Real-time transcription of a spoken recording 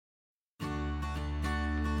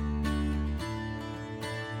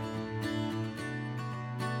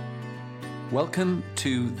Welcome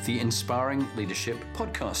to the Inspiring Leadership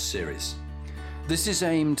podcast series. This is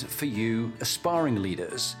aimed for you aspiring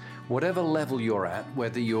leaders, whatever level you're at,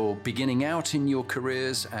 whether you're beginning out in your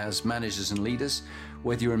careers as managers and leaders,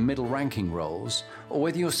 whether you're in middle ranking roles, or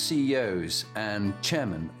whether you're CEOs and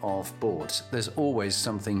chairmen of boards. There's always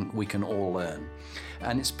something we can all learn.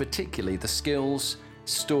 And it's particularly the skills,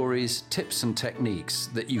 stories, tips and techniques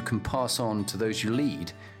that you can pass on to those you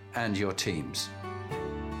lead and your teams.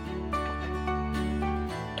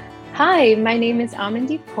 Hi, my name is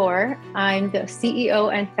Amandeep Kaur. I'm the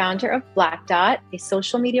CEO and founder of Blackdot, a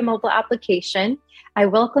social media mobile application. I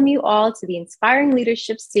welcome you all to the Inspiring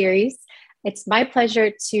Leadership series. It's my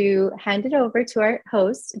pleasure to hand it over to our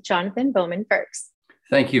host, Jonathan Bowman-Burks.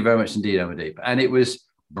 Thank you very much indeed, Amandeep. And it was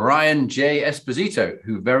Brian J. Esposito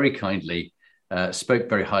who very kindly spoke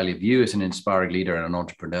very highly of you as an inspiring leader and an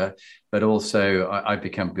entrepreneur, but also I've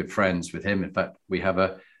become good friends with him. In fact,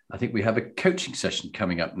 I think we have a coaching session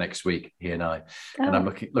coming up next week, he and I, and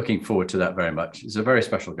I'm looking forward to that very much. He's a very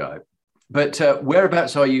special guy. But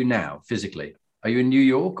whereabouts are you now physically? Are you in New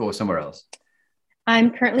York or somewhere else?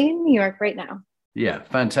 I'm currently in New York right now. Yeah,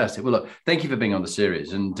 fantastic. Well, look, thank you for being on the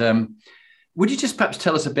series. And would you just perhaps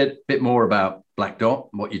tell us a bit more about Blackdot,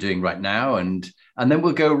 what you're doing right now, and then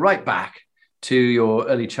we'll go right back to your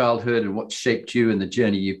early childhood and what shaped you and the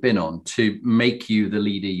journey you've been on to make you the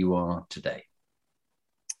leader you are today.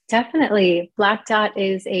 Definitely. Blackdot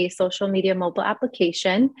is a social media mobile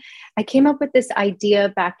application. I came up with this idea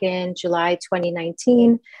back in July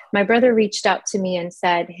 2019. My brother reached out to me and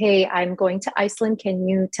said, "Hey, I'm going to Iceland. Can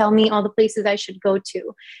you tell me all the places I should go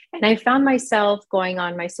to?" And I found myself going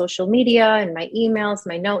on my social media and my emails,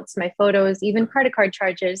 my notes, my photos, even credit card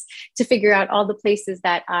charges to figure out all the places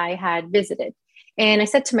that I had visited. And I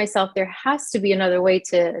said to myself, there has to be another way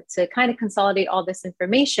to kind of consolidate all this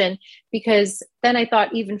information, because then I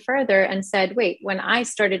thought even further and said, wait, when I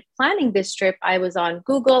started planning this trip, I was on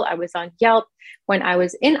Google, I was on Yelp. When I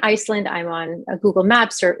was in Iceland, I'm on Google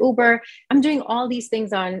Maps or Uber. I'm doing all these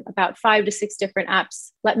things on about 5 to 6 different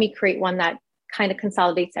apps. Let me create one that kind of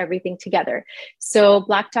consolidates everything together. So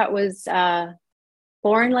Blackdot was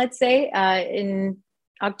born, let's say, in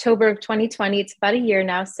October of 2020. It's about a year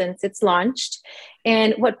now since it's launched.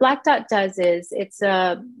 And what Blackdot does is it's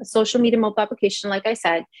a social media mobile application. Like I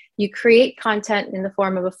said, you create content in the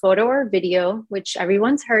form of a photo or a video, which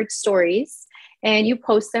everyone's heard, stories, and you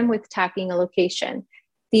post them with tagging a location.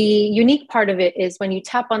 The unique part of it is when you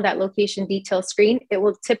tap on that location detail screen, it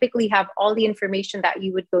will typically have all the information that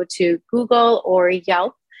you would go to Google or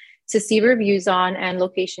Yelp to see reviews on and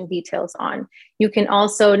location details on. You can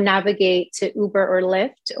also navigate to Uber or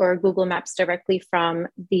Lyft or Google Maps directly from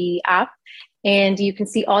the app, and you can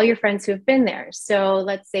see all your friends who have been there. So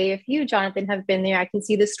let's say if you, Jonathan, have been there, I can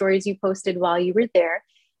see the stories you posted while you were there.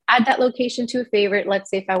 Add that location to a favorite. Let's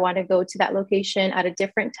say if I want to go to that location at a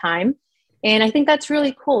different time. And I think that's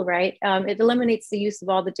really cool, right? It eliminates the use of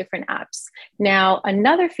all the different apps. Now,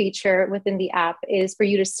 another feature within the app is for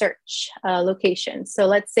you to search locations. So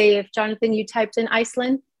let's say if, Jonathan, you typed in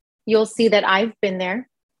Iceland, you'll see that I've been there.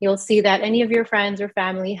 You'll see that any of your friends or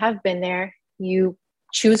family have been there. You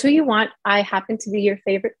choose who you want. I happen to be your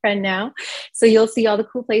favorite friend now. So you'll see all the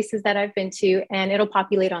cool places that I've been to, and it'll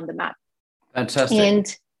populate on the map.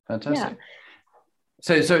 Fantastic. Fantastic.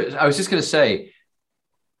 Yeah. So I was just going to say,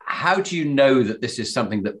 how do you know that this is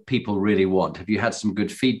something that people really want? Have you had some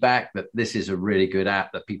good feedback that this is a really good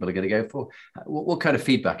app that people are going to go for? What kind of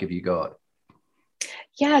feedback have you got?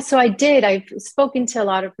 Yeah, so I did. I've spoken to a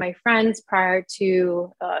lot of my friends prior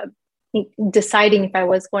to deciding if I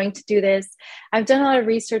was going to do this. I've done a lot of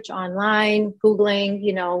research online, Googling,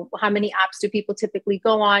 how many apps do people typically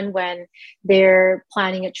go on when they're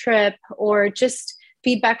planning a trip, or just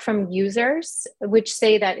feedback from users, which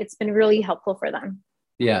say that it's been really helpful for them.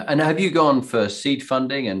 Yeah. And have you gone for seed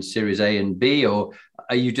funding and Series A and B, or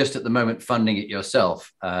are you just at the moment funding it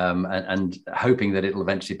yourself and hoping that it'll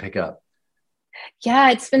eventually pick up?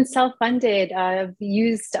 Yeah, it's been self-funded. I've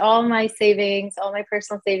used all my savings, all my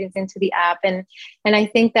personal savings into the app. And I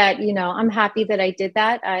think that, I'm happy that I did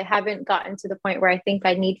that. I haven't gotten to the point where I think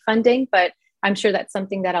I need funding, but I'm sure that's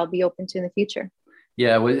something that I'll be open to in the future.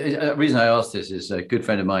 Yeah. Well, the reason I asked this is a good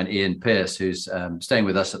friend of mine, Ian Pierce, who's staying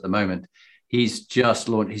with us at the moment. He's just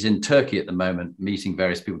launched, he's in Turkey at the moment, meeting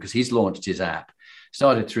various people because he's launched his app,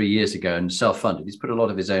 started 3 years ago and self-funded. He's put a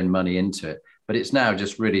lot of his own money into it, but it's now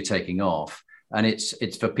just really taking off. And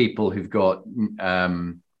it's for people who've got,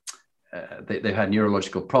 they've had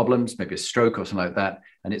neurological problems, maybe a stroke or something like that.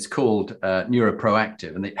 And it's called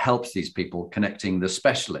NeuroProactive, and it helps these people connecting the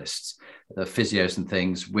specialists, the physios and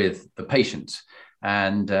things with the patients.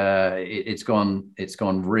 and it's gone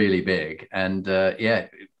really big. And yeah,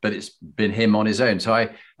 but it's been him on his own. So I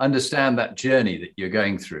understand that journey that you're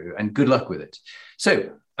going through, and good luck with it.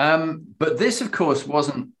 So, but this, of course,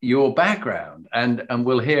 wasn't your background, and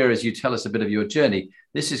we'll hear as you tell us a bit of your journey.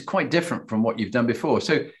 This is quite different from what you've done before.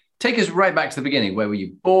 So take us right back to the beginning. Where were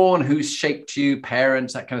you born? Who's shaped you?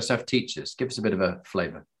 Parents, that kind of stuff. Teachers. Give us a bit of a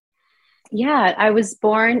flavor. Yeah, I was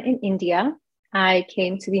born in India. I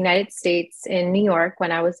came to the United States in New York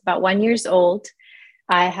when I was about 1 year old.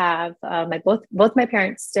 I have both my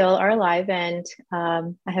parents still are alive, and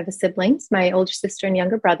I have siblings, my older sister and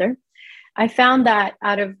younger brother. I found that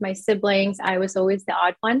out of my siblings, I was always the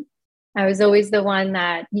odd one. I was always the one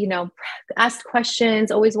that, asked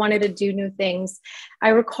questions, always wanted to do new things. I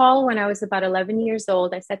recall when I was about 11 years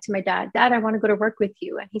old, I said to my dad, "Dad, I want to go to work with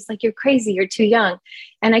you." And he's like, "You're crazy, you're too young."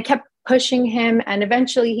 And I kept pushing him. And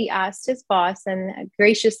eventually he asked his boss, and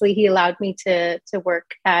graciously he allowed me to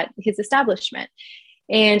work at his establishment.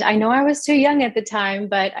 And I know I was too young at the time,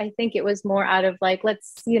 but I think it was more out of like,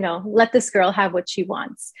 let's, let this girl have what she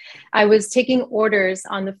wants. I was taking orders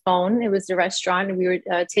on the phone. It was a restaurant, and we were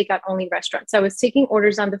a takeout only restaurant. So I was taking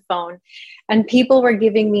orders on the phone, and people were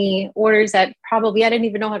giving me orders that probably I didn't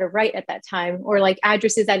even know how to write at that time, or like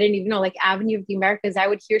addresses I didn't even know, like Avenue of the Americas. I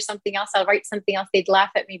would hear something else, I'll write something else. They'd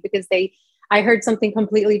laugh at me because I heard something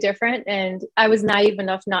completely different. And I was naive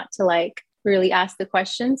enough not to like really ask the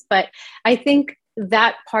questions. But I think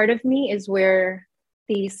that part of me is where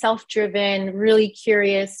the self-driven, really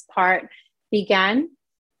curious part began.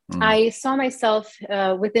 I saw myself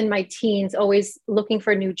within my teens always looking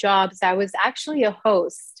for new jobs. I was actually a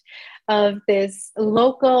host of this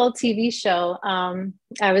local TV show.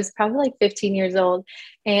 I was probably like 15 years old,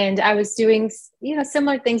 and I was doing,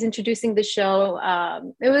 similar things, introducing the show.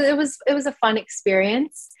 It was a fun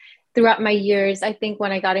experience. Throughout my years, I think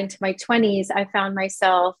when I got into my 20s, I found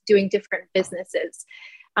myself doing different businesses.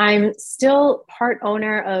 I'm still part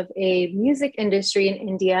owner of a music industry in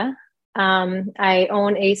India. I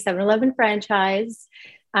own a 7-Eleven franchise.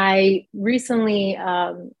 I recently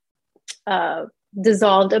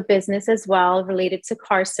dissolved a business as well related to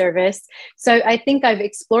car service. So I think I've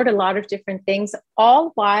explored a lot of different things,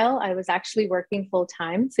 all while I was actually working full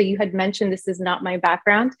time. So you had mentioned this is not my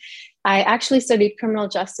background. I actually studied criminal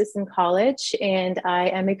justice in college, and I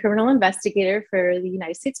am a criminal investigator for the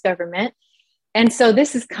United States government. And so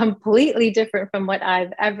this is completely different from what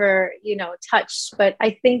I've ever, touched. But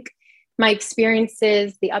I think my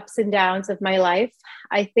experiences, the ups and downs of my life,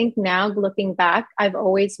 I think now looking back, I've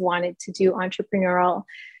always wanted to do entrepreneurial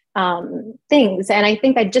things. And I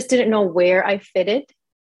think I just didn't know where I fitted.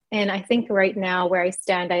 And I think right now where I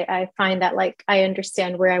stand, I find that like I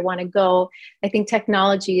understand where I want to go. I think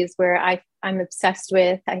technology is where I'm obsessed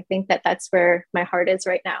with. I think that's where my heart is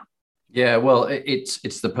right now. Yeah, well, it's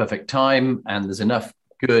the perfect time, and there's enough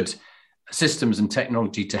good systems and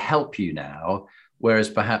technology to help you now. Whereas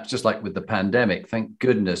perhaps just like with the pandemic, thank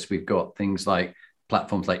goodness we've got things like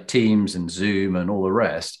platforms like Teams and Zoom and all the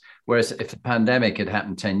rest. Whereas if the pandemic had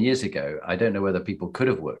happened 10 years ago, I don't know whether people could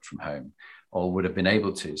have worked from home or would have been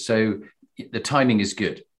able to. So the timing is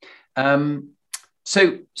good.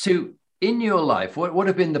 So in your life, what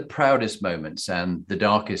have been the proudest moments and the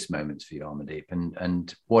darkest moments for you, Amardeep?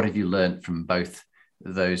 And what have you learned from both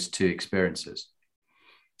those two experiences?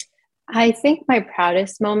 I think my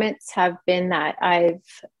proudest moments have been that I've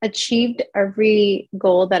achieved every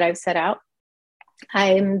goal that I've set out.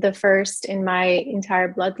 I'm the first in my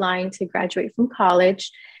entire bloodline to graduate from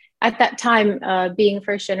college. At that time, being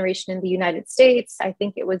first generation in the United States, I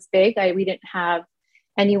think it was big. We didn't have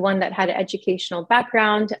anyone that had an educational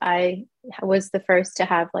background. I was the first to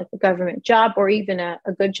have like a government job, or even a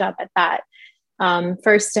good job at that.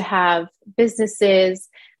 First to have businesses.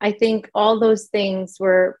 I think all those things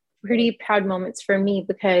were pretty proud moments for me,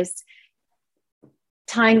 because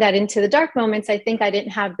tying that into the dark moments, I think I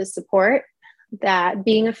didn't have the support that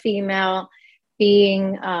being a female,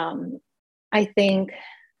 being, I think,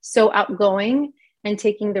 so outgoing and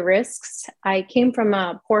taking the risks. I came from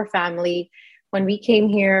a poor family. When we came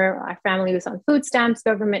here, our family was on food stamps,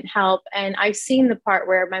 government help. And I've seen the part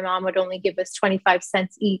where my mom would only give us 25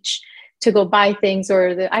 cents each to go buy things,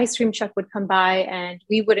 or the ice cream truck would come by and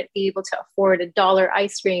we wouldn't be able to afford $1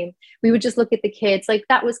 ice cream. We would just look at the kids. Like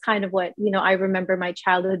that was kind of what, I remember my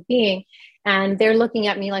childhood being. And they're looking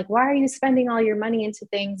at me like, why are you spending all your money into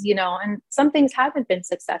things, and some things haven't been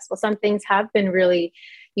successful. Some things have been really,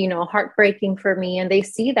 heartbreaking for me. And they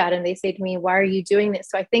see that and they say to me, why are you doing this?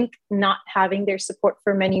 So I think not having their support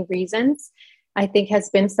for many reasons, I think has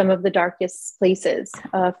been some of the darkest places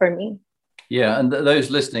for me. Yeah, and those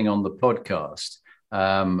listening on the podcast,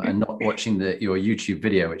 and not watching your YouTube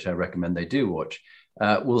video, which I recommend they do watch,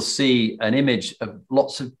 will see an image of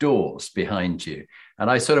lots of doors behind you. And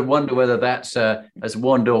I sort of wonder whether that's as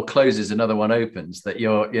one door closes, another one opens, that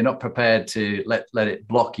you're not prepared to let it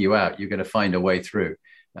block you out. You're going to find a way through.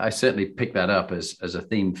 I certainly picked that up as a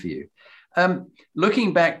theme for you.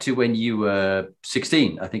 Looking back to when you were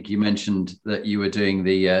 16, I think you mentioned that you were doing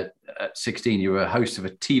at 16, you were a host of a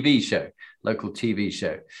TV show, local TV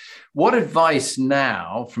show. What advice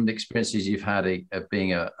now, from the experiences you've had of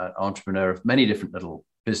being an entrepreneur of many different little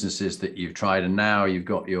businesses that you've tried, and now you've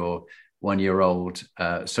got your one-year-old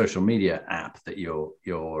social media app that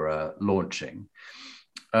you're launching.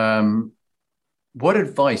 What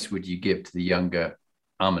advice would you give to the younger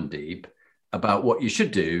Amandeep about what you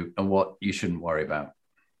should do and what you shouldn't worry about?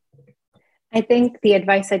 I think the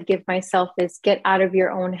advice I'd give myself is get out of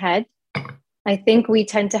your own head. I think we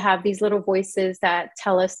tend to have these little voices that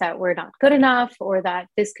tell us that we're not good enough, or that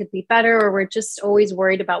this could be better, or we're just always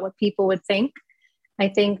worried about what people would think. I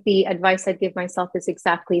think the advice I'd give myself is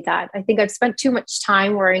exactly that. I think I've spent too much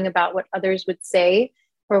time worrying about what others would say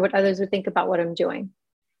or what others would think about what I'm doing.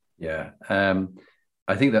 Yeah,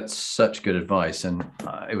 I think that's such good advice. And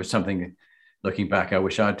it was something, looking back, I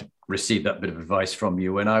wish I'd received that bit of advice from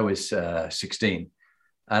you when I was 16.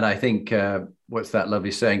 And I think, what's that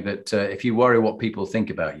lovely saying, that if you worry what people think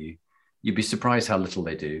about you, you'd be surprised how little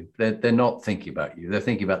they do. They're not thinking about you. They're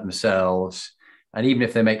thinking about themselves. And even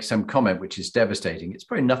if they make some comment, which is devastating, it's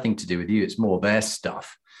probably nothing to do with you. It's more their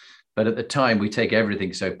stuff. But at the time, we take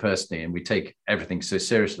everything so personally, and we take everything so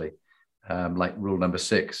seriously. Like rule number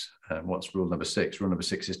 6. What's rule number 6? Rule number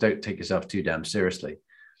 6 is don't take yourself too damn seriously.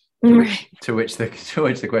 To which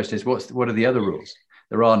the question is, what are the other rules?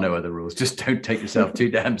 There are no other rules. Just don't take yourself too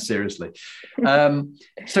damn seriously.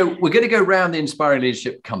 So we're going to go around the Inspiring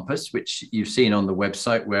Leadership Compass, which you've seen on the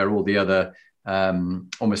website, where all the other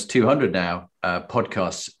almost 200 now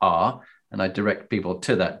podcasts are. And I direct people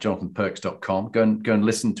to that, jonathanperks.com. Go and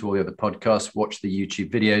listen to all the other podcasts, watch the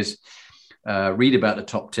YouTube videos, read about the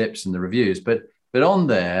top tips and the reviews. But on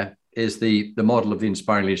there is the model of the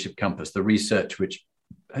Inspiring Leadership Compass, the research which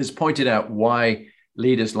has pointed out why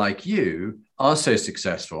leaders like you are so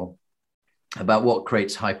successful, about what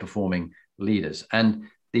creates high-performing leaders. And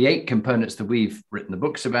the 8 components that we've written the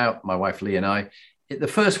books about, my wife Lee and I, the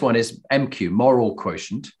first one is MQ, moral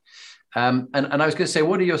quotient. And I was going to say,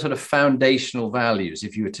 what are your sort of foundational values?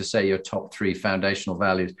 If you were to say your top 3 foundational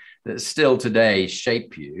values that still today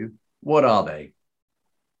shape you, what are they?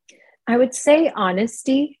 I would say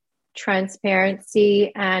honesty,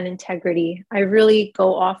 transparency, and integrity. I really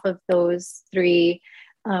go off of those 3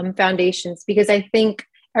 foundations, because I think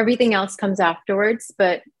everything else comes afterwards,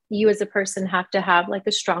 but you as a person have to have like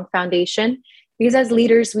a strong foundation, because as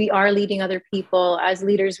leaders, we are leading other people. As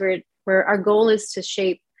leaders, we're our goal is to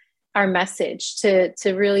shape our message, to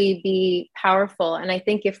really be powerful. And I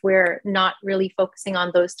think if we're not really focusing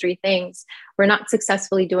on those 3 things, we're not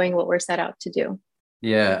successfully doing what we're set out to do.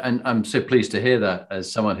 Yeah, and I'm so pleased to hear that,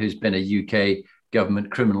 as someone who's been a UK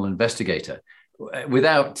government criminal investigator,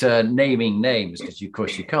 without naming names, because of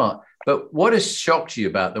course you can't. But what has shocked you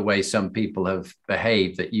about the way some people have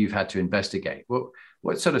behaved that you've had to investigate?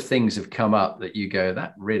 What sort of things have come up that you go,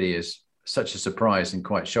 that really is such a surprise and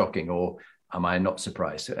quite shocking, or am I not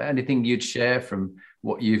surprised? Anything you'd share from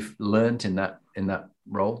what you've learned in that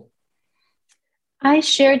role? I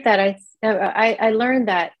shared that I learned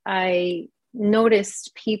that I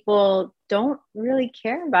noticed people don't really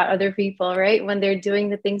care about other people, right? When they're doing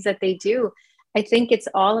the things that they do. I think it's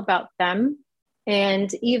all about them. And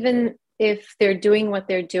even if they're doing what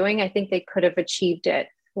they're doing, I think they could have achieved it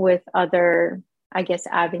with other, I guess,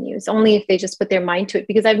 avenues, only if they just put their mind to it.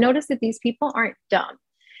 Because I've noticed that these people aren't dumb,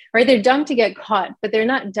 right? They're dumb to get caught, but they're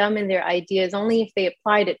not dumb in their ideas. Only if they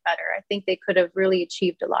applied it better, I think they could have really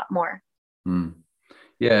achieved a lot more.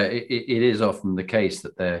 Yeah, it is often the case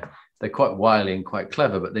that they're quite wily and quite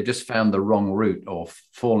clever, but they've just found the wrong route or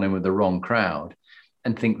fallen in with the wrong crowd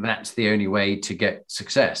and think that's the only way to get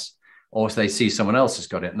success. Or if they see someone else has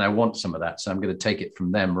got it and I want some of that, so I'm going to take it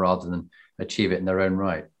from them rather than achieve it in their own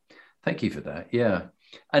right. Thank you for that. Yeah.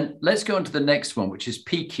 And let's go on to the next one, which is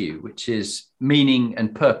PQ, which is meaning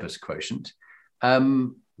and purpose quotient.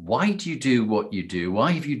 Why do you do what you do?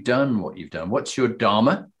 Why have you done what you've done? What's your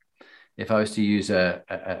dharma? If I was to use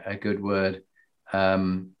a good word,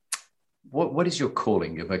 what is your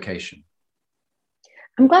calling, your vocation?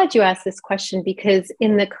 I'm glad you asked this question, because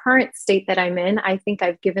in the current state that I'm in, I think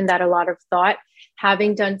I've given that a lot of thought.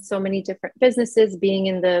 Having done so many different businesses, being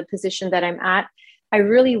in the position that I'm at, I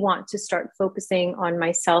really want to start focusing on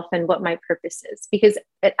myself and what my purpose is, because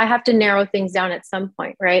I have to narrow things down at some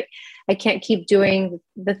point, right? I can't keep doing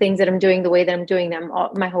the things that I'm doing the way that I'm doing them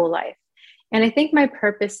my whole life. And I think my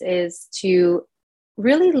purpose is to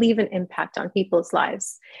really leave an impact on people's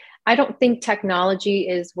lives. I don't think technology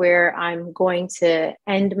is where I'm going to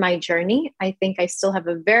end my journey. I think I still have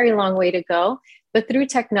a very long way to go. But through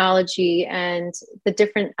technology and the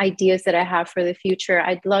different ideas that I have for the future,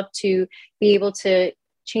 I'd love to be able to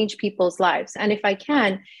change people's lives. And if I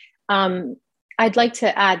can, I'd like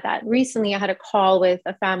to add that recently I had a call with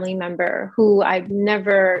a family member who I've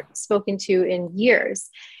never spoken to in years.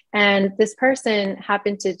 And this person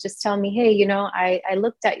happened to just tell me, hey, I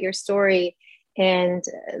looked at your story and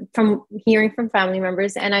from hearing from family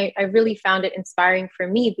members, and I really found it inspiring for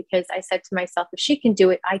me, because I said to myself, if she can do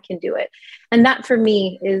it, I can do it. And that for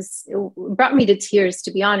me brought me to tears,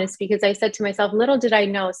 to be honest, because I said to myself, little did I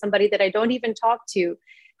know somebody that I don't even talk to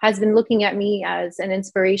has been looking at me as an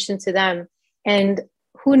inspiration to them. And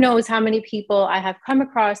who knows how many people I have come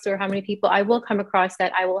across, or how many people I will come across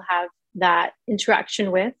that I will have that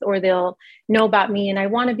interaction with, or they'll know about me. And I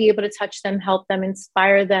want to be able to touch them, help them,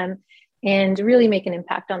 inspire them, and really make an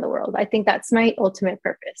impact on the world. I think that's my ultimate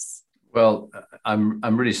purpose. Well, I'm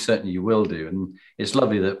really certain you will do. And it's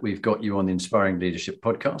lovely that we've got you on the Inspiring Leadership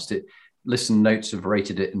podcast. Listen Notes have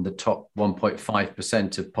rated it in the top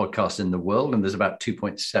 1.5% of podcasts in the world, and there's about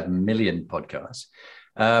 2.7 million podcasts.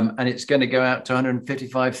 And it's going to go out to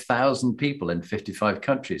 155,000 people in 55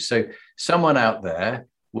 countries. So someone out there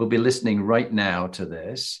will be listening right now to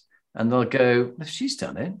this, and they'll go, if she's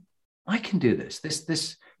done it, I can do this.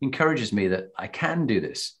 This encourages me that I can do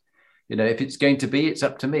this. If it's going to be, it's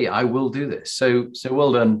up to me. I will do this. So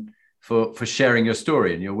well done for sharing your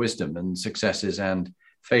story and your wisdom and successes and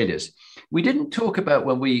failures. We didn't talk about,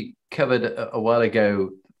 when we covered a while ago,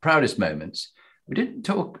 proudest moments. We didn't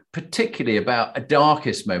talk particularly about a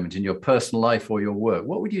darkest moment in your personal life or your work.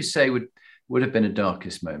 What would you say would have been a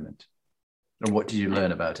darkest moment? And what did you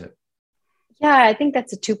learn about it? Yeah, I think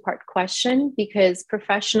that's a two-part question, because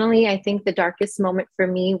professionally, I think the darkest moment for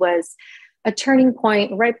me was a turning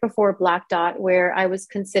point right before Black Dot, where I was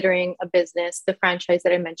considering a business, the franchise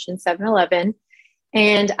that I mentioned, 7-Eleven.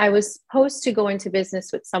 And I was supposed to go into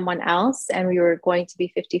business with someone else, and we were going to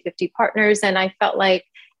be 50-50 partners. And I felt like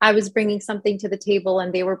I was bringing something to the table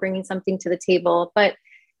and they were bringing something to the table, but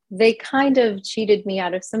they kind of cheated me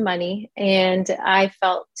out of some money. And I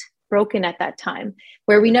felt broken at that time,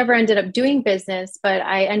 where we never ended up doing business, but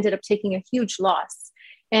I ended up taking a huge loss.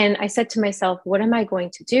 And I said to myself, what am I going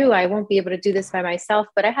to do? I won't be able to do this by myself.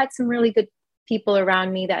 But I had some really good people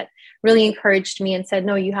around me that really encouraged me and said,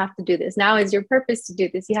 no, you have to do this. Now is your purpose to do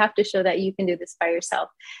this. You have to show that you can do this by yourself.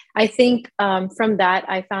 I think from that,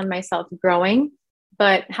 I found myself growing,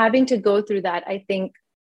 but having to go through that, I think,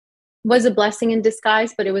 was a blessing in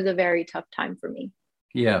disguise, but it was a very tough time for me.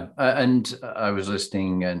 Yeah. And I was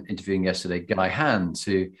listening and interviewing yesterday Guy Hands,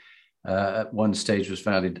 who at one stage was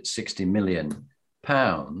valued at £60 million.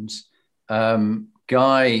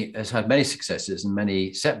 Guy has had many successes and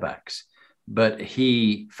many setbacks, but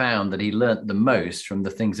he found that he learned the most from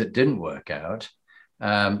the things that didn't work out.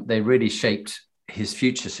 They really shaped his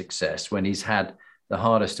future success when he's had the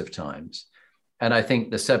hardest of times. And I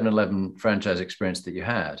think the 7-Eleven franchise experience that you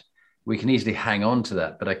had, we can easily hang on to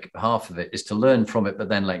that, but half of it is to learn from it, but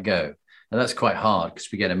then let go. And that's quite hard,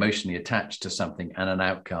 because we get emotionally attached to something and an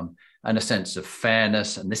outcome and a sense of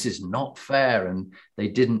fairness. And this is not fair. And they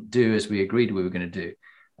didn't do as we agreed we were going to do.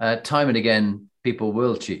 Time and again, people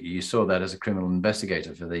will cheat you. You saw that as a criminal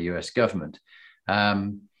investigator for the US government.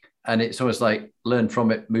 And it's almost like learn from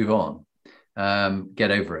it, move on, get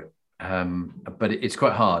over it. But it's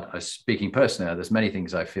quite hard. Speaking personally, there's many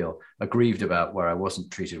things I feel aggrieved about where I wasn't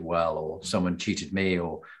treated well, or someone cheated me,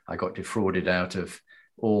 or I got defrauded out of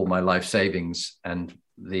all my life savings and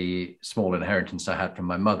the small inheritance I had from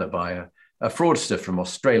my mother by a fraudster from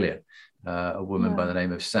Australia, a woman by the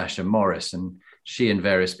name of Sasha Morris. And she and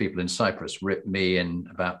various people in Cyprus ripped me and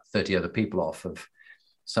about 30 other people off of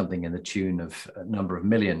something in the tune of a number of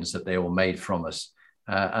millions that they all made from us.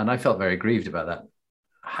 And I felt very aggrieved about that.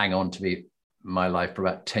 Hang on to me, my life for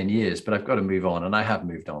about 10 years, but I've got to move on, and I have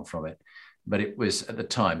moved on from it. But it was, at the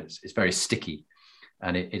time, it's very sticky,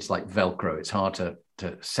 and it's like Velcro. It's hard to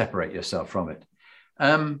separate yourself from it.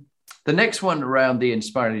 The next one around the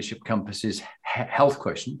Inspiring Leadership Compass is health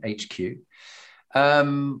question, HQ.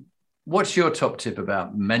 What's your top tip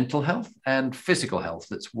about mental health and physical health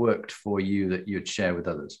that's worked for you that you'd share with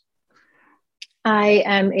others? I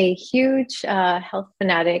am a huge health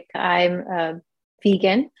fanatic. I'm a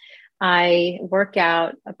vegan. I work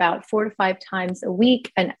out about 4 to 5 times a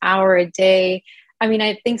week, an hour a day. I mean,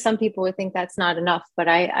 I think some people would think that's not enough, but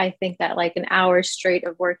I think that like an hour straight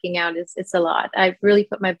of working out is it's a lot. I've really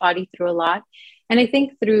put my body through a lot. And I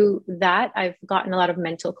think through that, I've gotten a lot of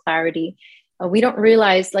mental clarity. We don't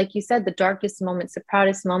realize, like you said, the darkest moments, the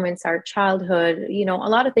proudest moments, our childhood, you know, a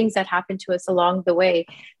lot of things that happen to us along the way,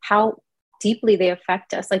 how deeply they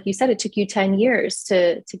affect us. Like you said, it took you 10 years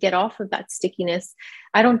to get off of that stickiness.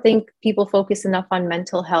 I don't think people focus enough on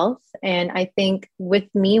mental health. And I think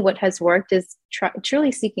with me, what has worked is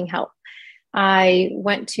truly seeking help. I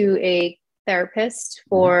went to a therapist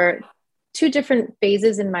for two different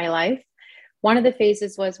phases in my life. One of the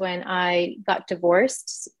phases was when I got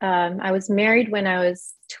divorced. I was married when I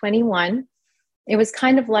was 21. It was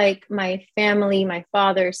kind of like my family, my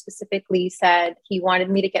father specifically said he wanted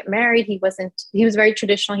me to get married. He was very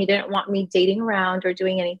traditional. He didn't want me dating around or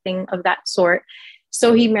doing anything of that sort.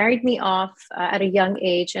 So he married me off at a young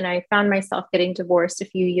age, and I found myself getting divorced a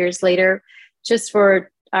few years later just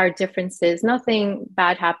for our differences. Nothing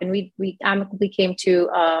bad happened. We amicably came to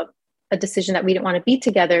a decision that we didn't want to be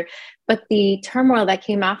together, but the turmoil that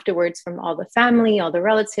came afterwards from all the family, all the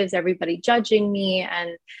relatives, everybody judging me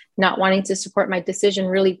and not wanting to support my decision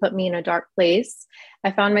really put me in a dark place.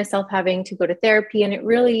 I found myself having to go to therapy, and it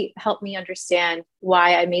really helped me understand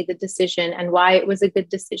why I made the decision and why it was a good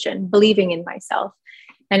decision, believing in myself.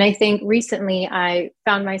 And I think recently I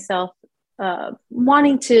found myself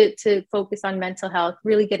wanting to focus on mental health,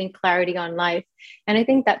 really getting clarity on life. And I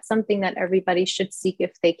think that's something that everybody should seek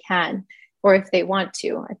if they can, or if they want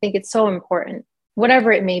to. I think it's so important,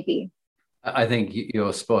 whatever it may be. I think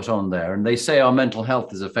you're spot on there. And they say our mental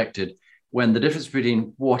health is affected when the difference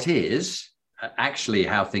between what is actually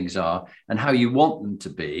how things are and how you want them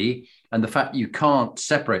to be, and the fact you can't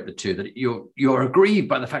separate the two, that you're aggrieved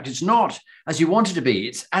by the fact it's not as you want it to be,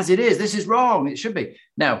 it's as it is, this is wrong, it should be.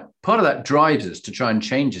 Now, part of that drives us to try and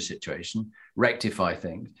change a situation, rectify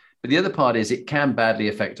things, but the other part is it can badly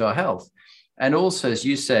affect our health. And also, as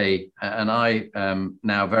you say, and I am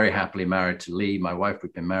now very happily married to Lee, my wife.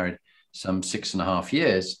 We've been married some 6.5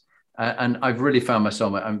 years. And I've really found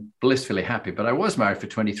myself, I'm blissfully happy, but I was married for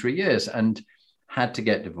 23 years and had to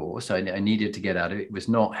get divorced. I needed to get out of it. It was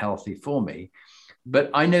not healthy for me. But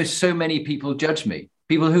I know so many people judge me,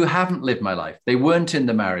 people who haven't lived my life. They weren't in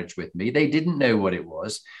the marriage with me. They didn't know what it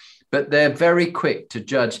was, but they're very quick to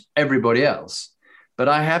judge everybody else. But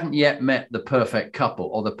I haven't yet met the perfect couple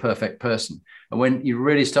or the perfect person. And when you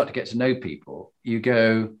really start to get to know people, you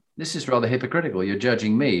go, this is rather hypocritical. You're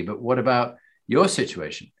judging me, but what about your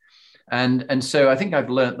situation? And so I think I've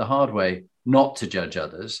learned the hard way not to judge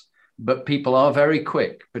others, but people are very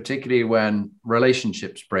quick, particularly when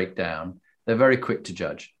relationships break down. They're very quick to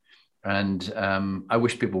judge. And I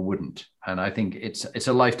wish people wouldn't. And I think it's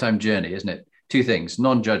a lifetime journey, isn't it? Two things: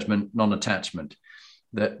 non-judgment, non-attachment,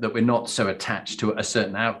 that we're not so attached to a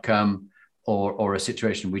certain outcome or a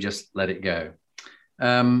situation, we just let it go.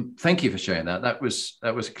 Thank you for sharing that. That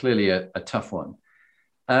was clearly a tough one.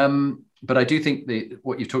 But I do think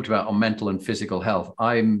what you've talked about on mental and physical health,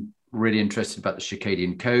 I'm really interested about the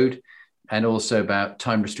circadian code and also about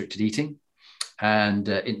time-restricted eating and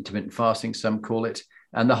intermittent fasting, some call it,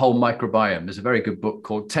 and the whole microbiome. There's a very good book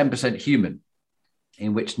called 10% Human,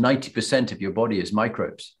 in which 90% of your body is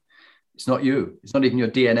microbes. It's not you. It's not even your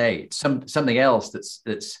DNA. It's something else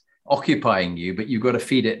that's occupying you, but you've got to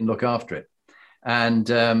feed it and look after it.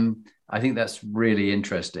 And I think that's really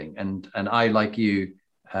interesting. And I, like you,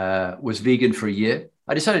 was vegan for a year.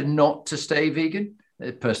 I decided not to stay vegan,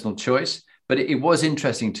 a personal choice, but it was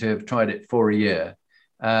interesting to have tried it for a year.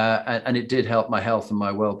 And it did help my health and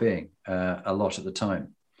my well-being a lot at the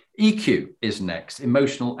time. EQ is next,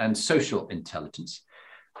 emotional and social intelligence.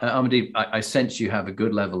 Amandeep, I sense you have a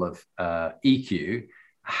good level of EQ.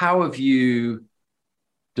 How have you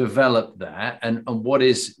developed that? And what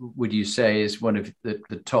would you say is one of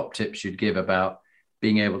the top tips you'd give about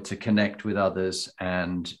being able to connect with others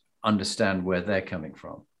and understand where they're coming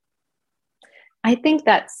from? I think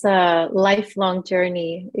that's a lifelong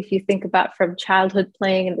journey. If you think about from childhood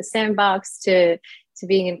playing in the sandbox to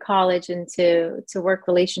being in college and to work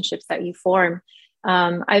relationships that you form.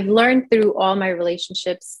 I've learned through all my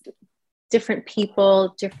relationships, different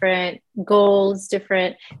people, different goals,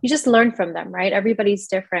 you just learn from them, right? Everybody's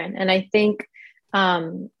different. And I think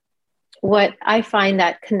what I find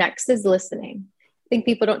that connects is listening. I think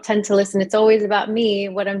people don't tend to listen. It's always about me,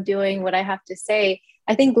 what I'm doing, what I have to say.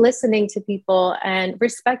 I think listening to people and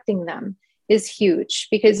respecting them is huge,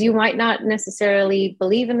 because you might not necessarily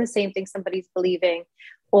believe in the same thing somebody's believing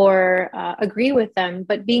or agree with them,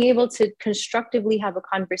 but being able to constructively have a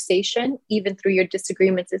conversation, even through your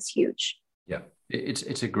disagreements, is huge. Yeah,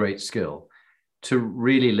 it's a great skill. to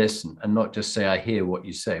really listen and not just say, I hear what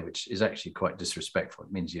you say, which is actually quite disrespectful.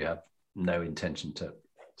 It means you have no intention to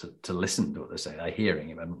listen to what they're saying. I'm hearing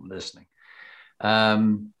it, I'm listening.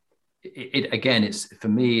 Again, it's, for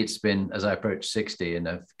me, it's been, as I approach 60 in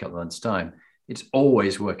a couple of months' time, it's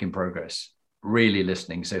always work in progress, really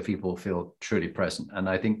listening so people feel truly present. And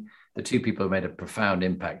I think the two people who made a profound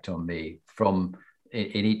impact on me from,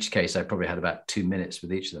 in each case, I probably had about 2 minutes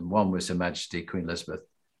with each of them. One was Her Majesty Queen Elizabeth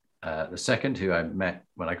II, who I met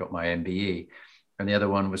when I got my MBE. And the other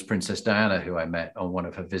one was Princess Diana, who I met on one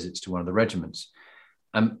of her visits to one of the regiments.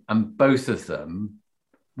 And both of them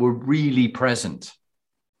were really present.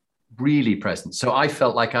 So I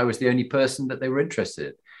felt like I was the only person that they were interested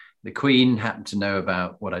in. The Queen happened to know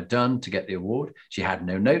about what I'd done to get the award. She had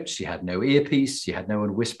no notes. She had no earpiece. She had no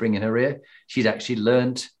one whispering in her ear. She'd actually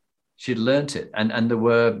learned it. And there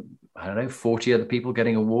were, I don't know, 40 other people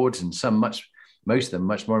getting awards, and most of them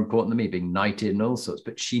much more important than me, being knighted and all sorts.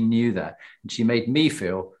 But she knew that. And she made me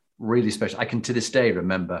feel really special. I can to this day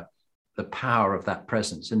remember the power of that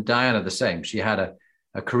presence. And Diana, the same. She had a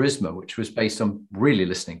charisma which was based on really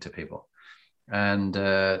listening to people. And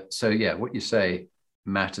so, yeah, what you say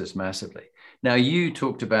matters massively. Now, you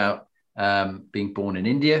talked about being born in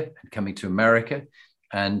India and coming to America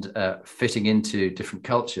and fitting into different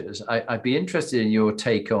cultures. I'd be interested in your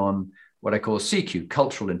take on what I call CQ,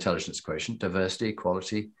 Cultural Intelligence Quotient: diversity,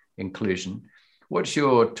 equality, inclusion. What's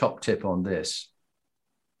your top tip on this?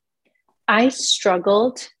 I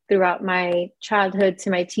struggled throughout my childhood to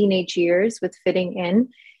my teenage years with fitting in.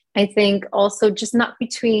 I think also just not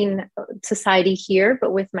between society here,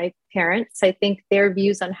 but with my parents. I think their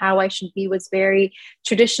views on how I should be was very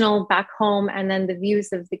traditional back home. And then the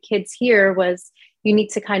views of the kids here was, you need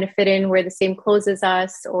to kind of fit in, wear the same clothes as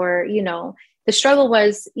us, or, you know, the struggle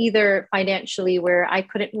was either financially, where I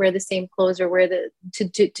couldn't wear the same clothes or to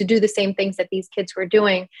do the same things that these kids were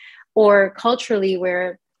doing, or culturally,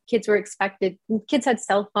 where kids had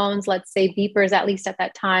cell phones, let's say beepers, at least at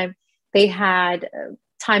that time. They had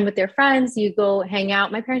time with their friends, you go hang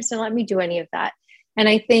out. My parents didn't let me do any of that. And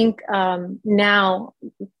I think now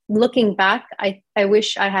looking back, I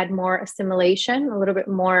wish I had more assimilation, a little bit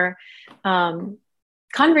more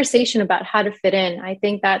conversation about how to fit in. I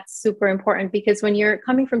think that's super important, because when you're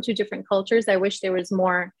coming from two different cultures, I wish there was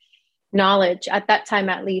more knowledge at that time,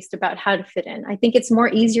 at least, about how to fit in. I think it's more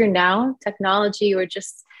easier now, technology or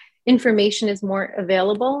just information is more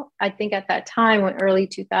available. I think at that time, when early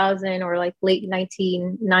 2000 or like late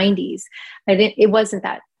 1990s, it wasn't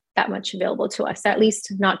that much available to us, at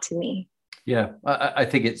least not to me. Yeah, I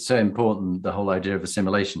think it's so important, the whole idea of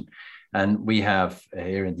assimilation. And we have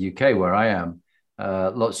here in the UK, where I am,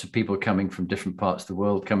 lots of people coming from different parts of the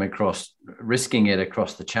world, coming across, risking it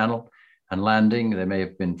across the channel and landing. They may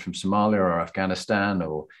have been from Somalia or Afghanistan,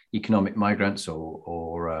 or economic migrants,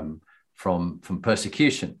 or from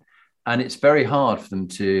persecution. And it's very hard for them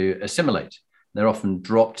to assimilate. They're often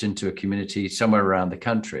dropped into a community somewhere around the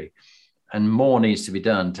country, and more needs to be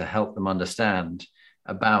done to help them understand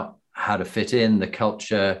about how to fit in, the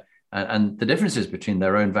culture, and the differences between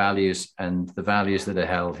their own values and the values that are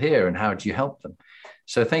held here, and how do you help them?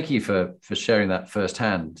 So thank you for sharing that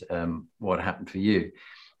firsthand, what happened for you.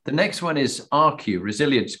 The next one is RQ,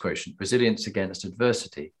 Resilience Quotient, resilience against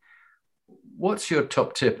adversity. What's your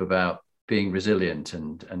top tip about being resilient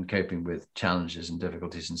and coping with challenges and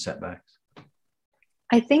difficulties and setbacks?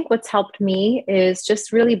 I think what's helped me is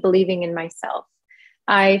just really believing in myself.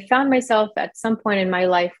 I found myself at some point in my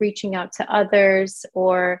life reaching out to others,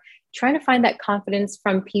 or trying to find that confidence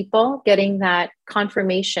from people, getting that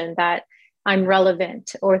confirmation that I'm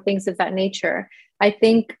relevant, or things of that nature. I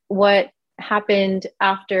think what happened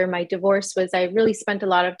after my divorce was I really spent a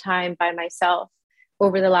lot of time by myself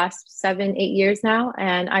over the last 7-8 years now.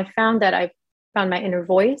 And I found that I've found my inner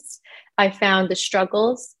voice. I found the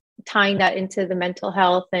struggles, tying that into the mental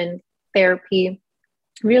health and therapy,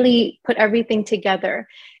 really put everything together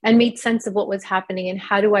and made sense of what was happening and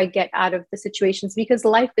how do I get out of the situations, because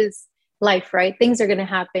life is life, right? Things are going to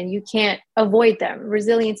happen. You can't avoid them.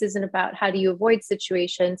 Resilience isn't about how do you avoid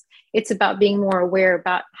situations. It's about being more aware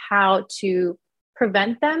about how to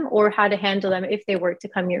prevent them or how to handle them if they were to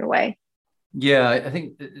come your way. Yeah, I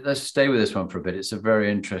think let's stay with this one for a bit. It's a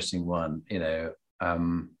very interesting one. You know,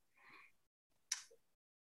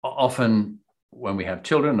 often when we have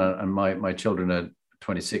children, and my children are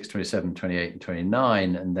 26, 27, 28, and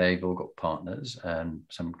 29, and they've all got partners, and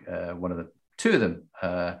two of them,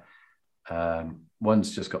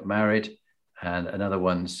 one's just got married, and another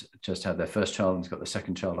one's just had their first child and's got the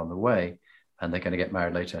second child on the way, and they're going to get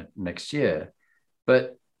married later next year.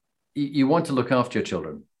 But you want to look after your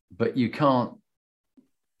children, but you can't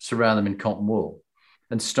surround them in cotton wool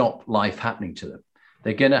and stop life happening to them.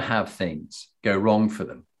 They're going to have things go wrong for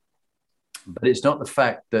them. But it's not the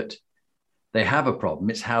fact that they have a problem,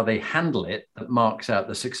 it's how they handle it that marks out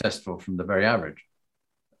the successful from the very average.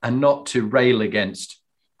 And not to rail against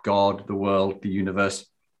God, the world, the universe.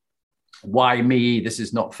 Why me? This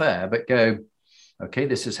is not fair. But go, okay,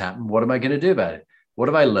 this has happened. What am I going to do about it? What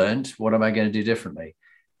have I learned? What am I going to do differently?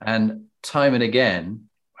 And time and again,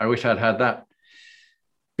 I wish I'd had that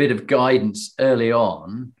bit of guidance early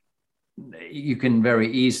on. You can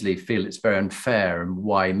very easily feel it's very unfair and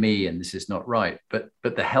why me and this is not right. But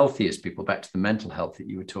the healthiest people, back to the mental health that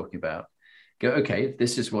you were talking about, go, okay,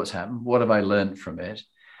 this is what's happened. What have I learned from it?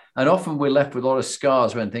 And often we're left with a lot of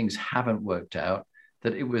scars when things haven't worked out,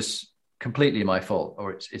 that it was completely my fault,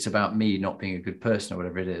 or it's about me not being a good person, or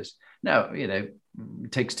whatever it is. Now, it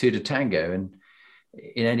takes two to tango. And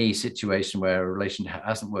in any situation where a relationship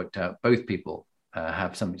hasn't worked out, both people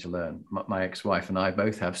have something to learn. My ex-wife and I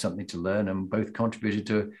both have something to learn, and both contributed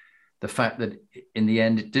to the fact that in the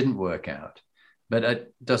end it didn't work out. But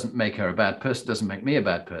it doesn't make her a bad person, doesn't make me a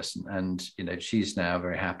bad person. And she's now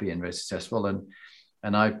very happy and very successful,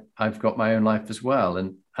 and I've got my own life as well.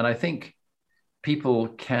 And I think people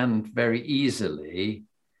can very easily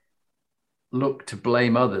look to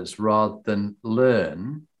blame others rather than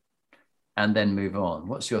learn and then move on.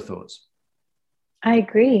 What's your thoughts? I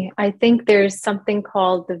agree. I think there's something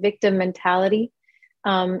called the victim mentality.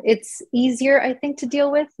 It's easier, I think, to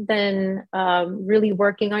deal with than really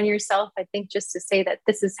working on yourself. I think just to say that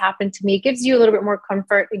this has happened to me, it gives you a little bit more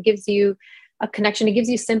comfort. It gives you a connection. It gives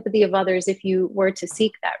you sympathy of others if you were to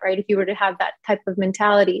seek that, right? If you were to have that type of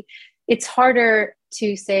mentality, it's harder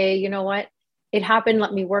to say, you know what, it happened,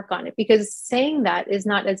 let me work on it. Because saying that is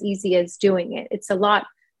not as easy as doing it. It's a lot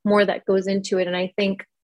more that goes into it. And I think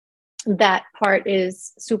that part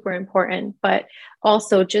is super important, but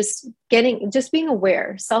also just being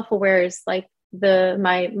aware. Self-aware is like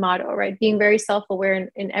my motto, right? Being very self-aware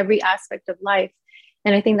in every aspect of life.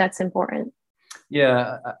 And I think that's important.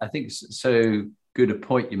 Yeah, I think so good a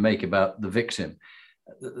point you make about the victim.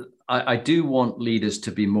 I do want leaders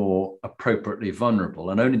to be more appropriately vulnerable,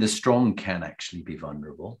 and only the strong can actually be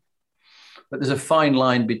vulnerable. But there's a fine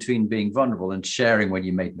line between being vulnerable and sharing when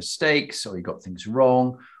you made mistakes or you got things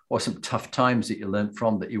wrong, or some tough times that you learned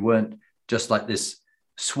from, that you weren't just like this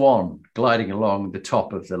swan gliding along the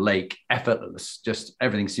top of the lake, effortless, just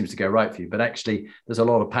everything seems to go right for you. But actually, there's a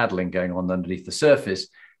lot of paddling going on underneath the surface,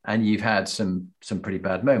 and you've had some pretty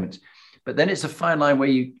bad moments. But then it's a fine line where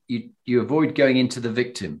you avoid going into the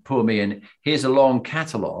victim, poor me, and here's a long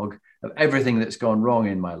catalogue of everything that's gone wrong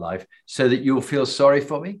in my life, so that you'll feel sorry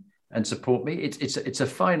for me and support me. It's a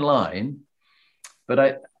fine line,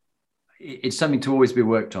 but it's something to always be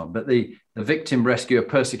worked on. But the victim, rescuer,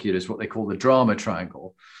 persecutor is what they call the drama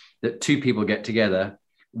triangle, that two people get together.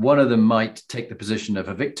 One of them might take the position of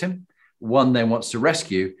a victim, one then wants to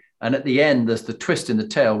rescue, and at the end, there's the twist in the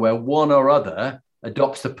tale where one or other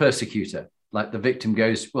adopts the persecutor. Like the victim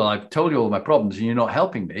goes, well, I've told you all my problems and you're not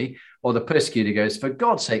helping me. Or the persecutor goes, for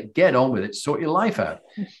God's sake, get on with it, sort your life out.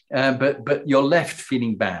 But you're left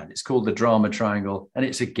feeling bad. It's called the drama triangle, and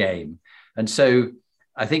it's a game. And so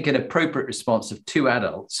I think an appropriate response of two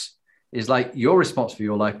adults is like, you're responsible for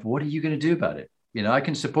your life. What are you going to do about it? I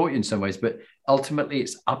can support you in some ways, but ultimately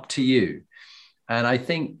it's up to you. And I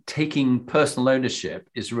think taking personal ownership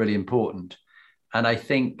is really important. And I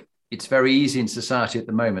think it's very easy in society at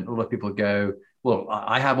the moment. A lot of people go, well,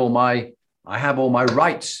 I have all my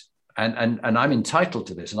rights and I'm entitled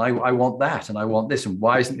to this. And I want that. And I want this. And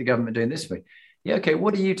why isn't the government doing this for me? Yeah. Okay.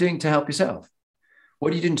 What are you doing to help yourself?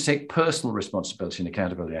 What are you doing to take personal responsibility and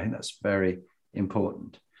accountability? I think that's very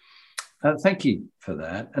important. Thank you for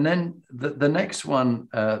that. And then the next one,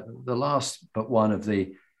 the last but one of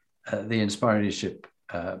the inspiring leadership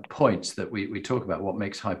points that we talk about, what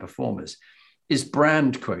makes high performers, is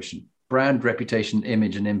brand quotient, brand, reputation,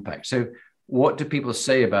 image, and impact. So what do people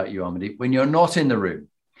say about you, Amandeep, when you're not in the room?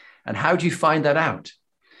 And how do you find that out?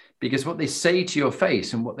 Because what they say to your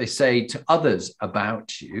face and what they say to others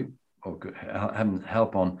about you, or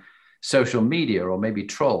help on social media or maybe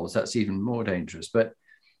trolls, that's even more dangerous. But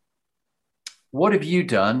what have you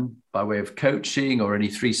done by way of coaching or any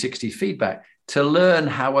 360 feedback to learn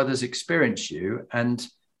how others experience you? And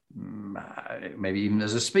maybe even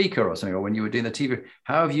as a speaker or something, or when you were doing the TV,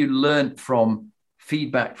 how have you learned from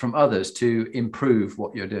feedback from others to improve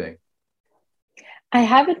what you're doing? I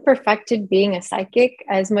haven't perfected being a psychic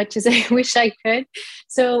as much as I wish I could.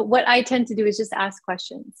 So what I tend to do is just ask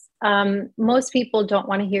questions. most people don't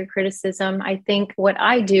want to hear criticism. I think what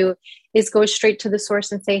I do is go straight to the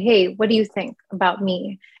source and say, hey, what do you think about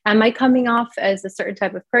me? Am I coming off as a certain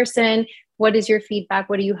type of person? What is your feedback?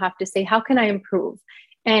 What do you have to say? How can I improve?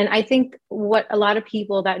 And I think what a lot of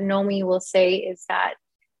people that know me will say is that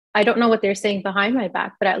I don't know what they're saying behind my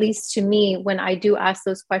back, but at least to me, when I do ask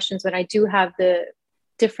those questions, when I do have the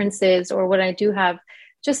differences, or when I do have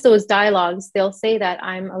just those dialogues, they'll say that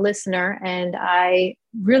I'm a listener and I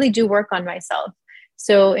really do work on myself.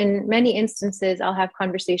 So in many instances, I'll have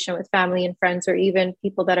conversation with family and friends, or even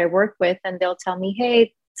people that I work with, and they'll tell me,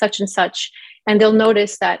 hey, such and such. And they'll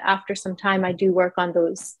notice that after some time, I do work on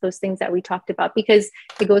those things that we talked about, because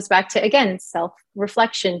it goes back to, again,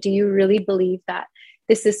 self-reflection. Do you really believe that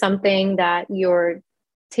this is something that you're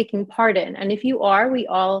taking part in? And if you are, we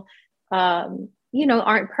all,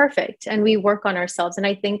 aren't perfect, and we work on ourselves. And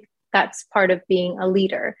I think that's part of being a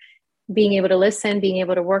leader, being able to listen, being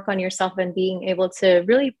able to work on yourself, and being able to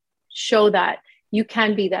really show that you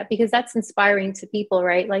can be that, because that's inspiring to people,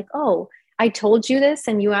 right? Like, oh, I told you this,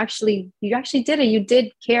 and you actually did it. You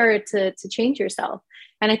did care to change yourself.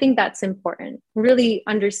 And I think that's important, really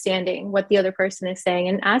understanding what the other person is saying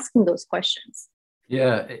and asking those questions.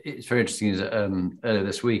 Yeah, it's very interesting. Earlier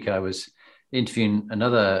this week, I was interviewing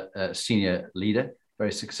another senior leader,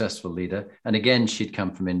 very successful leader. And again, she'd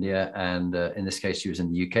come from India. And in this case, she was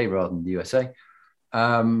in the UK rather than the USA.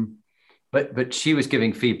 But she was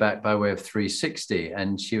giving feedback by way of 360.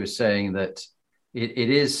 And she was saying that it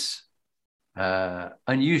is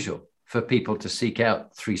unusual for people to seek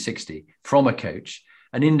out 360 from a coach,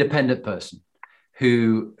 an independent person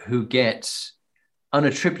who gets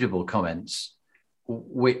unattributable comments,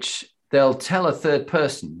 which they'll tell a third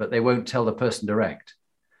person, but they won't tell the person direct.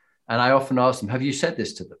 And I often ask them, have you said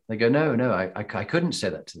this to them? They go, no, I couldn't say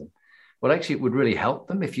that to them. Well, actually, it would really help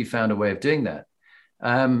them if you found a way of doing that.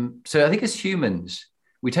 So I think as humans,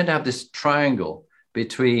 we tend to have this triangle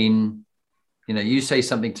between, you say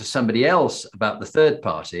something to somebody else about the third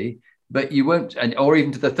party, but you won't, or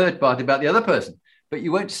even to the third party about the other person, but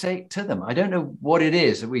you won't say it to them. I don't know what it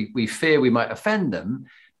is. We fear we might offend them,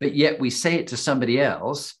 but yet we say it to somebody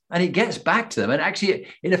else and it gets back to them. And actually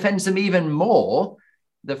it offends them even more.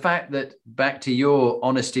 The fact that, back to your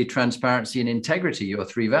honesty, transparency, and integrity, your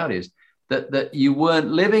three values, that you weren't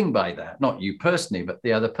living by that, not you personally, but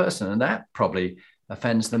the other person. And that probably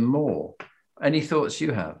offends them more. Any thoughts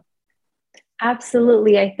you have?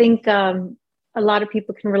 Absolutely. I think a lot of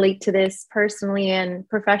people can relate to this personally and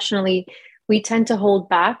professionally. We tend to hold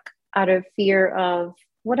back out of fear of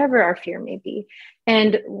whatever our fear may be.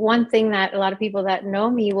 And one thing that a lot of people that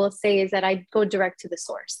know me will say is that I go direct to the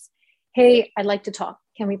source. Hey, I'd like to talk.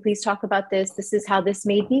 Can we please talk about this? This is how this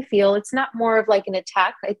made me feel. It's not more of like an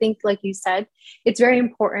attack. I think, like you said, it's very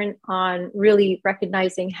important on really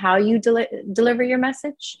recognizing how you deliver your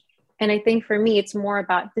message. And I think for me, it's more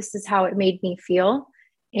about, this is how it made me feel.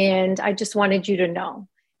 And I just wanted you to know.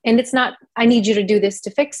 And it's not, I need you to do this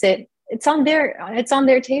to fix it. It's on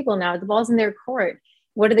their table now. The ball's in their court.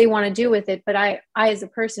 What do they want to do with it? But I as a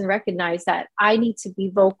person recognize that I need to be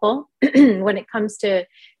vocal when it comes to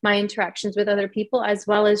my interactions with other people, as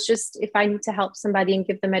well as just if I need to help somebody and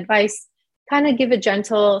give them advice, kind of give a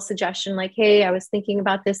gentle suggestion like, hey, I was thinking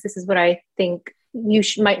about this. This is what I think you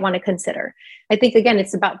might want to consider. I think, again,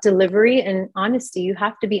 it's about delivery and honesty. You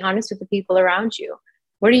have to be honest with the people around you.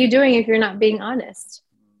 What are you doing if you're not being honest?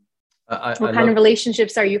 What kind of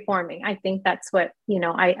relationships are you forming? I think that's what,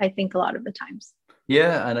 I think a lot of the times.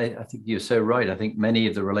 Yeah, and I think you're so right. I think many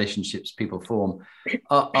of the relationships people form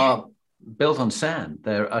are built on sand.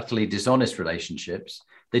 They're utterly dishonest relationships.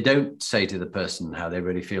 They don't say to the person how they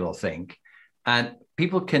really feel or think. And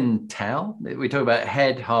people can tell. We talk about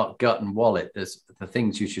head, heart, gut, and wallet. There's the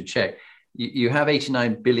things you should check. You have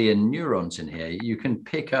 89 billion neurons in here. You can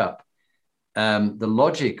pick up the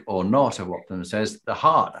logic or not of what them says. The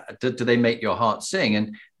heart, do they make your heart sing?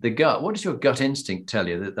 And the gut, what does your gut instinct tell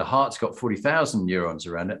you? That the heart's got 40,000 neurons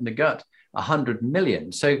around it and the gut 100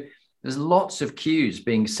 million. So there's lots of cues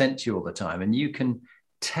being sent to you all the time. And you can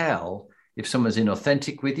tell if someone's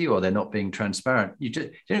inauthentic with you or they're not being transparent. You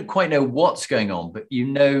don't quite know what's going on, but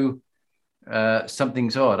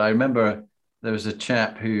something's odd. I remember there was a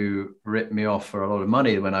chap who ripped me off for a lot of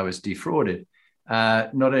money when I was defrauded.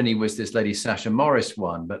 Not only was this lady Sasha Morris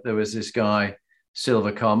one, but there was this guy,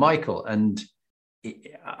 Silver Carmichael. And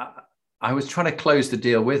I was trying to close the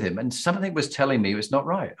deal with him. And something was telling me it was not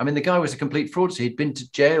right. I mean, the guy was a complete fraudster. He'd been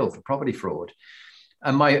to jail for property fraud.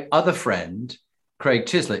 And my other friend, Craig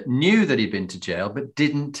Chislett, knew that he'd been to jail, but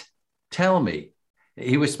didn't tell me.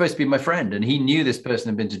 He was supposed to be my friend, and he knew this person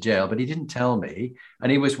had been to jail, but he didn't tell me.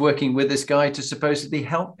 And he was working with this guy to supposedly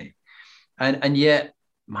help me. And yet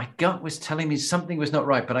my gut was telling me something was not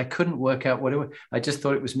right, but I couldn't work out what it was. I just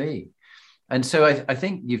thought it was me. And so I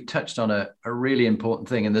think you've touched on a really important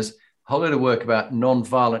thing. And there's a whole lot of work about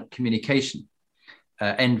nonviolent communication,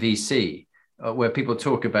 NVC, where people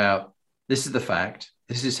talk about, this is the fact,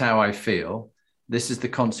 this is how I feel, this is the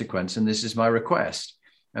consequence, and this is my request.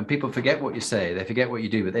 And people forget what you say, they forget what you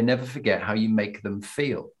do, but they never forget how you make them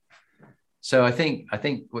feel. So I think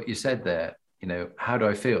what you said there, how do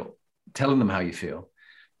I feel? Telling them how you feel,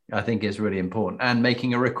 I think is really important, and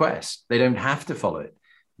making a request. They don't have to follow it,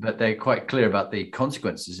 but they're quite clear about the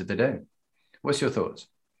consequences if they don't. What's your thoughts?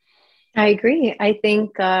 I agree. I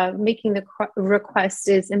think making the request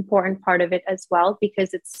is important part of it as well,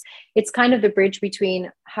 because it's kind of the bridge between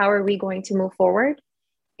how are we going to move forward.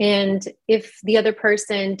 And if the other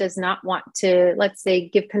person does not want to, let's say,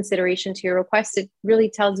 give consideration to your request, it really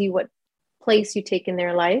tells you what place you take in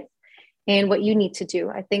their life and what you need to do.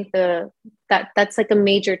 I think that's like a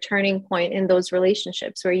major turning point in those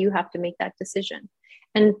relationships where you have to make that decision.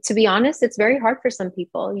 And to be honest, it's very hard for some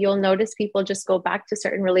people. You'll notice people just go back to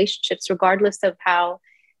certain relationships, regardless of how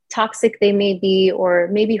toxic they may be or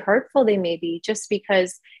maybe hurtful they may be, just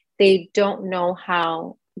because they don't know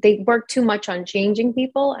how. They work too much on changing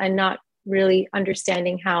people and not really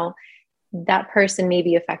understanding how that person may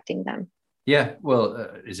be affecting them. Yeah, well,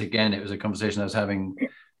 it was a conversation I was having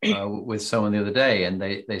with someone the other day, and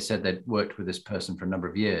they said they'd worked with this person for a number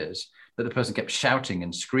of years, but the person kept shouting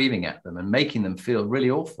and screaming at them and making them feel really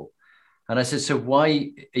awful. And I said, so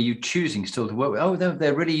why are you choosing still to work with? Oh, no,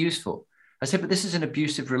 they're really useful. I said, but this is an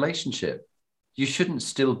abusive relationship. You shouldn't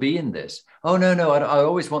still be in this. Oh, no, I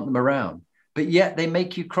always want them around. But yet they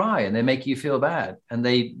make you cry and they make you feel bad, and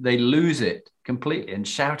they lose it completely and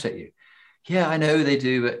shout at you. Yeah, I know they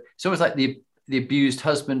do, but it's always like the abused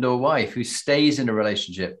husband or wife who stays in a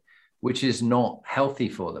relationship which is not healthy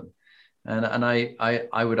for them. And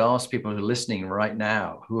I would ask people who are listening right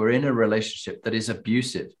now, who are in a relationship that is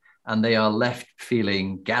abusive and they are left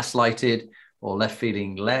feeling gaslighted or left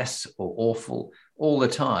feeling less or awful all the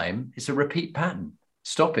time, it's a repeat pattern.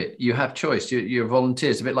 Stop it. You have choice. You're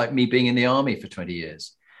volunteers. A bit like me being in the army for 20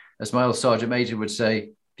 years. As my old sergeant major would say,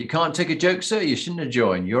 if you can't take a joke, sir, you shouldn't have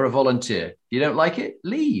joined. You're a volunteer. If you don't like it,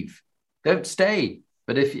 leave. Don't stay.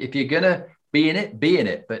 But if you're going to be in it, be in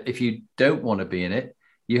it. But if you don't want to be in it,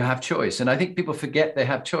 you have choice. And I think people forget they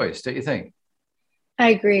have choice. Don't you think? I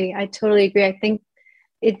agree. I totally agree. I think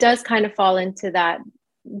it does kind of fall into that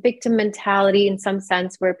victim mentality in some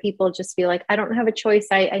sense, where people just feel like, I don't have a choice.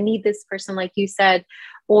 I need this person, like you said,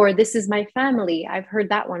 or this is my family. I've heard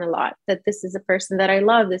that one a lot, that this is a person that I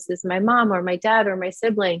love. This is my mom or my dad or my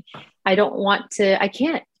sibling. I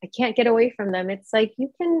can't get away from them. It's like,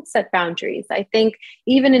 you can set boundaries. I think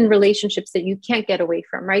even in relationships that you can't get away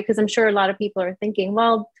from, right? Because I'm sure a lot of people are thinking,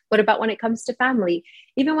 well, what about when it comes to family?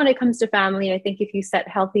 Even when it comes to family, I think if you set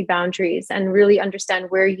healthy boundaries and really understand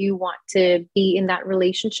where you want to be in that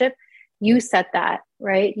relationship, you set that,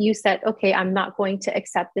 right? You set, okay, I'm not going to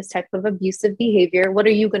accept this type of abusive behavior. What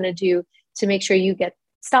are you going to do to make sure you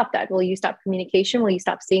stop that? Will you stop communication? Will you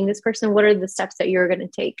stop seeing this person? What are the steps that you're going to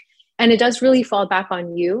take? And it does really fall back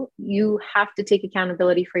on you. You have to take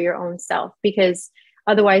accountability for your own self, because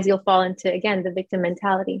otherwise you'll fall into, again, the victim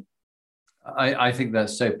mentality. I think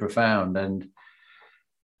that's so profound. And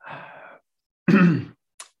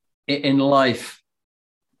in life,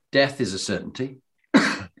 death is a certainty.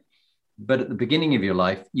 But at the beginning of your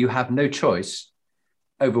life, you have no choice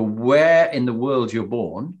over where in the world you're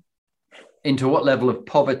born, into what level of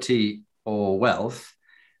poverty or wealth,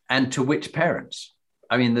 and to which parents.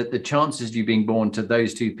 I mean, the chances of you being born to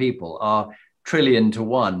those two people are 1,000,000,000 to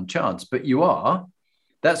 1 chance, but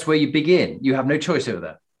that's where you begin. You have no choice over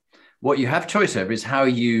that. What you have choice over is how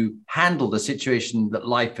you handle the situation that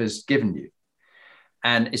life has given you.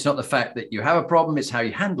 And it's not the fact that you have a problem, it's how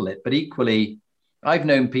you handle it. But equally, I've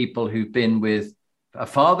known people who've been with a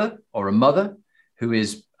father or a mother who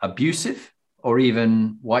is abusive, or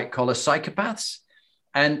even white collar psychopaths.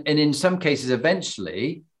 And in some cases,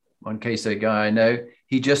 eventually, one case, a guy I know,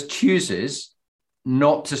 he just chooses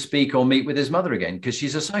not to speak or meet with his mother again because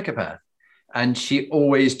she's a psychopath. And she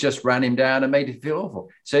always just ran him down and made him feel awful.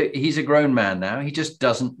 So he's a grown man now. He just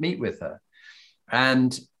doesn't meet with her.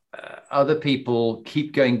 And other people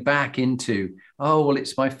keep going back into, oh, well,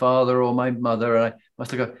 it's my father or my mother, and I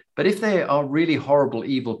must go. But if they are really horrible,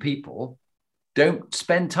 evil people, don't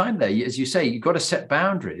spend time there. As you say, you've got to set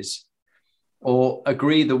boundaries or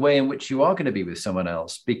agree the way in which you are going to be with someone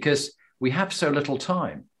else, because we have so little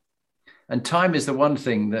time. And time is the one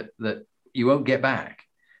thing that you won't get back.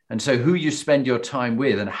 And so who you spend your time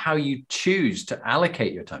with and how you choose to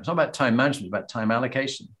allocate your time. It's not about time management, it's about time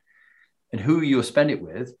allocation. And who you'll spend it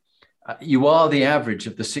with. You are the average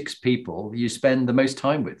of the 6 people you spend the most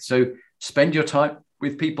time with. So spend your time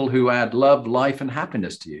with people who add love, life, and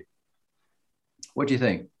happiness to you. What do you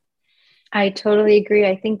think? I totally agree.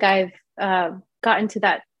 I think I've gotten to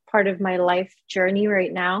that part of my life journey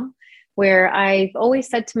right now where I've always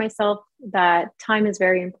said to myself that time is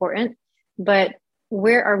very important, but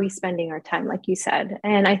where are we spending our time, like you said?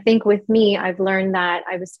 And I think with me, I've learned that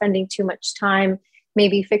I was spending too much time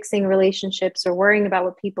maybe fixing relationships or worrying about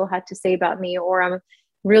what people had to say about me, or I'm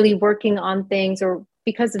really working on things, or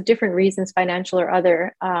because of different reasons, financial or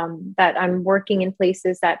other, that I'm working in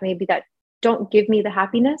places that maybe that don't give me the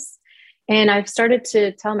happiness. And I've started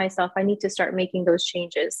to tell myself I need to start making those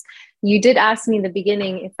changes. You did ask me in the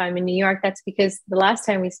beginning if I'm in New York. That's because the last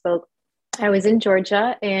time we spoke, I was in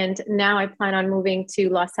Georgia, and now I plan on moving to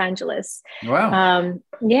Los Angeles. Wow.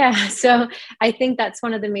 Yeah. So I think that's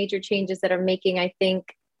one of the major changes that I'm making. I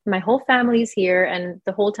think my whole family's here, and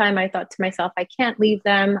the whole time I thought to myself, I can't leave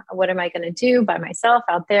them. What am I going to do by myself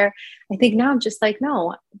out there? I think now I'm just like,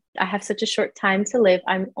 no, I have such a short time to live.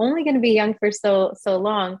 I'm only going to be young for so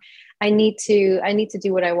long. I need to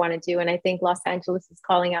do what I want to do. And I think Los Angeles is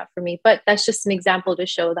calling out for me, but that's just an example to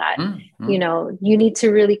show that, you know, you need to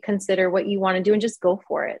really consider what you want to do and just go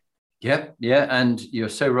for it. Yeah. Yeah. And you're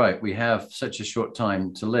so right. We have such a short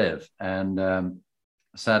time to live. And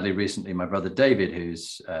sadly, recently, my brother David,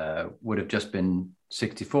 who's would have just been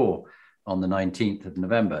 64 on the 19th of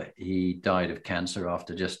November, he died of cancer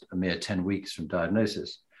after just a mere 10 weeks from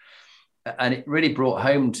diagnosis. And it really brought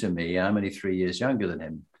home to me, I'm only 3 years younger than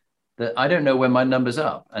him, that I don't know when my number's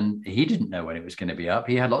up. And he didn't know when it was going to be up.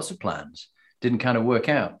 He had lots of plans, didn't kind of work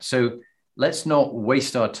out. So let's not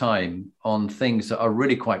waste our time on things that are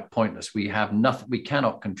really quite pointless. We have nothing, we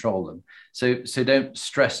cannot control them. So don't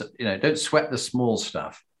stress, don't sweat the small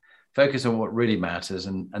stuff. Focus on what really matters.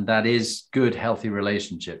 And that is good, healthy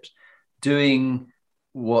relationships. Doing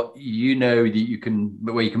what you know that you can,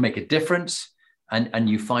 where you can make a difference, and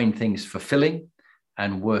you find things fulfilling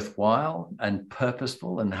and worthwhile and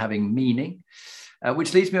purposeful and having meaning,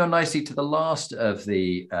 which leads me on nicely to the last of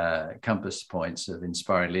the compass points of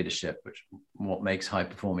inspiring leadership, which what makes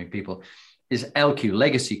high-performing people, is LQ,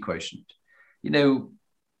 legacy quotient.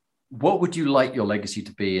 What would you like your legacy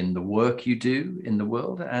to be in the work you do in the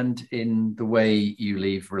world and in the way you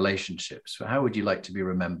leave relationships? So how would you like to be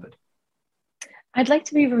remembered? I'd like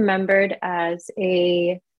to be remembered as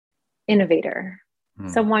a innovator.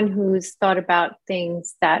 Someone who's thought about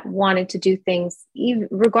things, that wanted to do things, even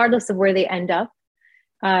regardless of where they end up,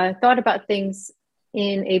 thought about things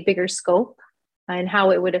in a bigger scope and how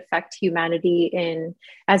it would affect humanity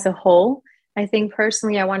as a whole. I think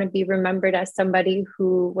personally, I want to be remembered as somebody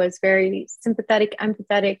who was very sympathetic,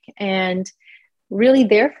 empathetic, and really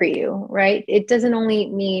there for you, right? It doesn't only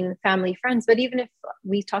mean family, friends, but even if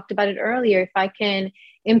we talked about it earlier, if I can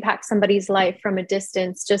impact somebody's life from a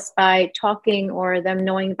distance just by talking or them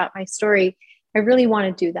knowing about my story, I really want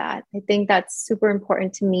to do that. I think that's super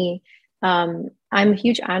important to me. I'm a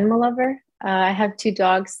huge animal lover. I have 2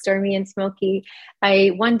 dogs, Stormy and Smokey.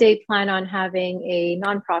 I one day plan on having a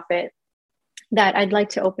nonprofit that I'd like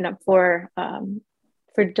to open up for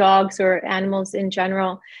dogs or animals in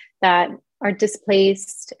general that are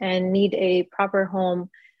displaced and need a proper home.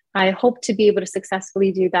 I hope to be able to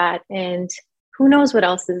successfully do that. And who knows what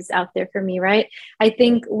else is out there for me, right? I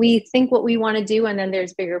think we think what we want to do, and then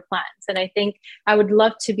there's bigger plans. And I think I would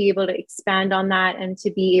love to be able to expand on that and to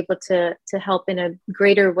be able to help in a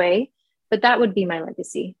greater way. But that would be my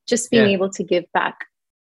legacy, just being able to give back.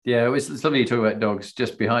 Yeah, it's lovely to talk about dogs.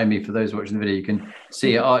 Just behind me, for those watching the video, you can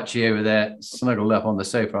see Archie over there, snuggled up on the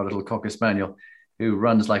sofa, our little Cocker Spaniel, who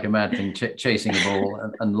runs like a mad thing, chasing a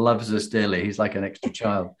ball and loves us dearly. He's like an extra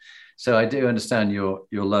child. So I do understand your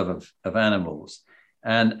love of animals.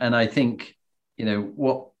 And I think,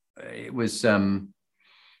 what it was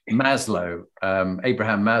Maslow,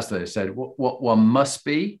 Abraham Maslow said, what one must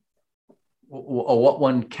be, or what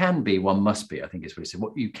one can be, one must be, I think is what he said.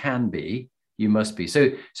 What you can be, you must be.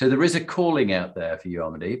 So there is a calling out there for you,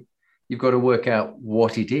 Amardeep. You've got to work out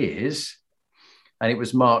what it is. And it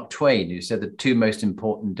was Mark Twain who said the 2 most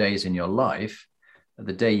important days in your life are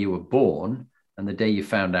the day you were born and the day you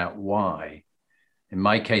found out why. In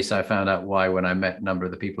my case, I found out why when I met a number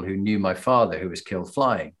of the people who knew my father, who was killed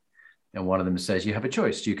flying. And one of them says, you have a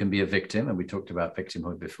choice. You can be a victim, and we talked about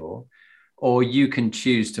victimhood before, or you can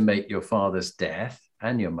choose to make your father's death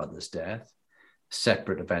and your mother's death,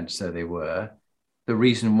 separate events though they were, the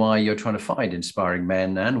reason why you're trying to find inspiring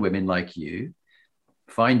men and women like you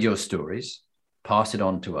find your stories, pass it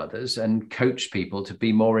on to others, and coach people to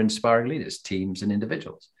be more inspiring leaders, teams and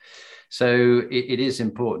individuals. So it is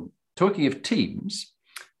important. Talking of teams,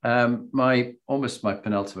 my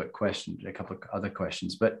penultimate question, a couple of other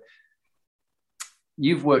questions, but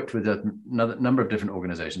you've worked with a number of different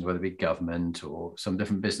organizations, whether it be government or some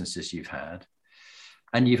different businesses you've had,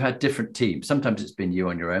 and you've had different teams. Sometimes it's been you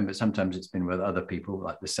on your own, but sometimes it's been with other people,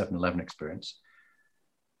 like the 7-Eleven experience.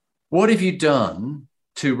 What have you done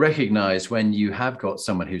to recognize when you have got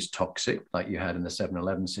someone who's toxic, like you had in the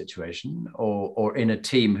 7-Eleven situation, or in a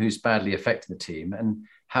team who's badly affecting the team? And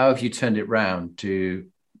how have you turned it around to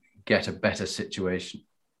get a better situation?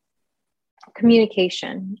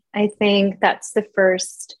 Communication. I think that's the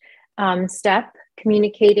first step.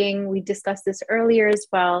 Communicating, we discussed this earlier as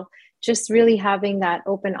well, just really having that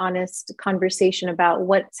open, honest conversation about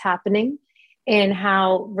what's happening and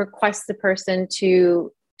how request the person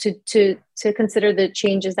to consider the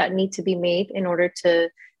changes that need to be made in order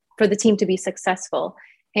for the team to be successful.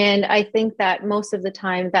 And I think that most of the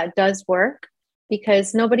time that does work,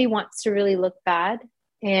 because nobody wants to really look bad.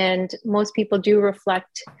 And most people do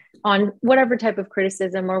reflect on whatever type of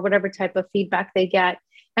criticism or whatever type of feedback they get.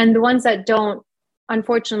 And the ones that don't,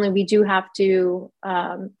 unfortunately, we do have to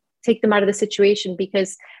take them out of the situation,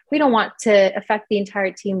 because we don't want to affect the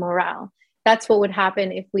entire team morale. That's what would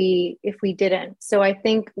happen if we didn't. So I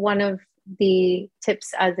think one of the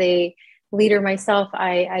tips as a leader myself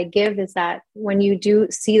I give is that when you do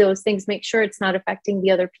see those things, make sure it's not affecting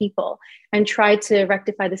the other people and try to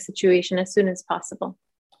rectify the situation as soon as possible.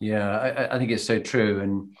 Yeah, I think it's so true.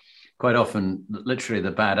 And quite often, literally the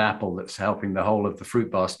bad apple that's helping the whole of the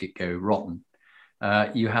fruit basket go rotten,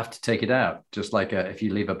 you have to take it out. Just like if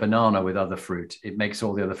you leave a banana with other fruit, it makes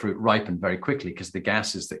all the other fruit ripen very quickly because the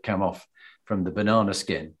gases that come off from the banana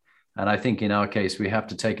skin. And I think in our case, we have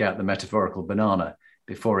to take out the metaphorical banana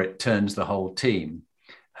before it turns the whole team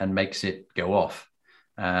and makes it go off.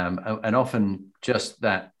 And often just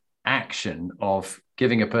that action of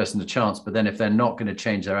giving a person a chance, but then if they're not going to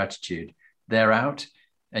change their attitude, they're out,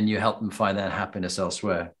 and you help them find that happiness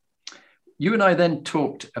elsewhere. You and I then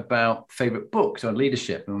talked about favorite books on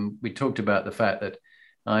leadership. And we talked about the fact that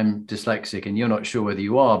I'm dyslexic and you're not sure whether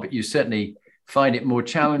you are, but you certainly find it more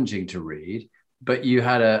challenging to read. But you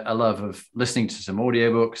had a love of listening to some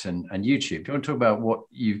audiobooks and YouTube. Do you want to talk about what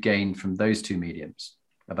you've gained from those two mediums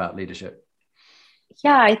about leadership?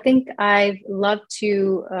 Yeah, I think I've loved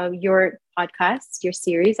your podcast, your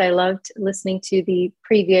series. I loved listening to the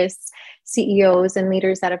previous CEOs and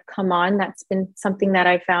leaders that have come on. That's been something that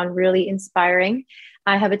I found really inspiring.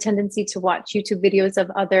 I have a tendency to watch YouTube videos of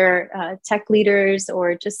other tech leaders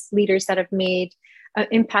or just leaders that have made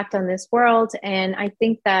impact on this world. And I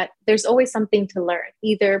think that there's always something to learn,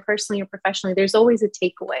 either personally or professionally. There's always a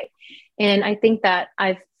takeaway. And I think that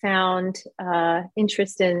I've found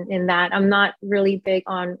interest in that. I'm not really big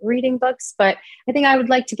on reading books, but I think I would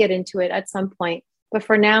like to get into it at some point. But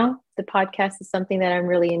for now, the podcast is something that I'm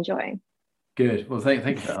really enjoying. Good. Well, thank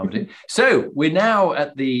you for that, Amadee. So we're now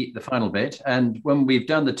at the final bit. And when we've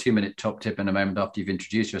done the 2-minute top tip in a moment after you've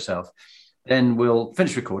introduced yourself, then we'll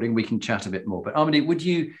finish recording. We can chat a bit more. But Amadee, would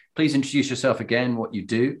you please introduce yourself again, what you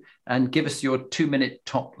do, and give us your 2-minute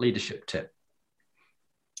top leadership tip?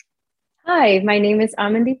 Hi, my name is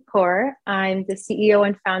Amandeep Kaur. I'm the CEO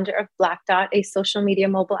and founder of Black Dot, a social media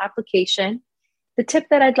mobile application. The tip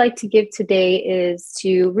that I'd like to give today is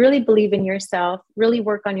to really believe in yourself, really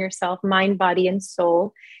work on yourself, mind, body, and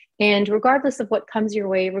soul. And regardless of what comes your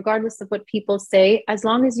way, regardless of what people say, as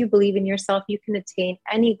long as you believe in yourself, you can attain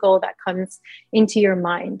any goal that comes into your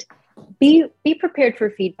mind. Be prepared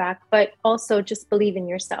for feedback, but also just believe in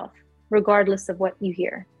yourself, regardless of what you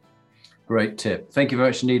hear. Great tip. Thank you very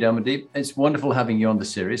much indeed, Amandeep. It's wonderful having you on the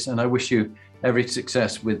series, and I wish you every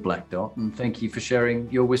success with Black Dot. And thank you for sharing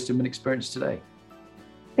your wisdom and experience today.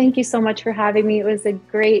 Thank you so much for having me. It was a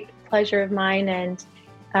great pleasure of mine, and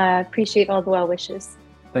appreciate all the well wishes.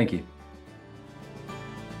 Thank you.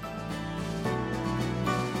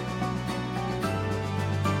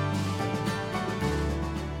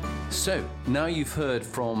 So now you've heard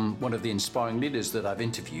from one of the inspiring leaders that I've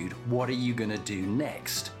interviewed. What are you going to do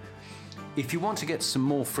next? If you want to get some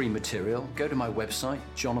more free material, go to my website,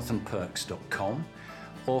 jonathanperks.com,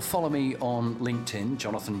 or follow me on LinkedIn,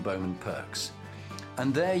 Jonathan Bowman Perks.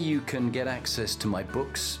 And there you can get access to my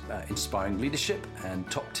books, Inspiring Leadership and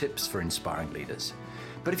Top Tips for Inspiring Leaders.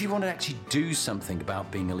 But if you want to actually do something about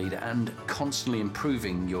being a leader and constantly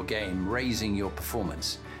improving your game, raising your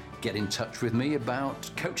performance, get in touch with me about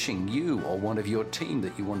coaching you or one of your team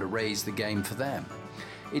that you want to raise the game for them.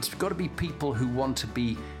 It's got to be people who want to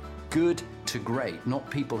be good to great, not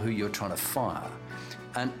people who you're trying to fire.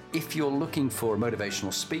 And if you're looking for a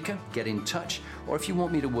motivational speaker, get in touch. Or if you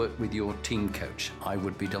want me to work with your team coach, I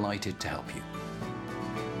would be delighted to help you.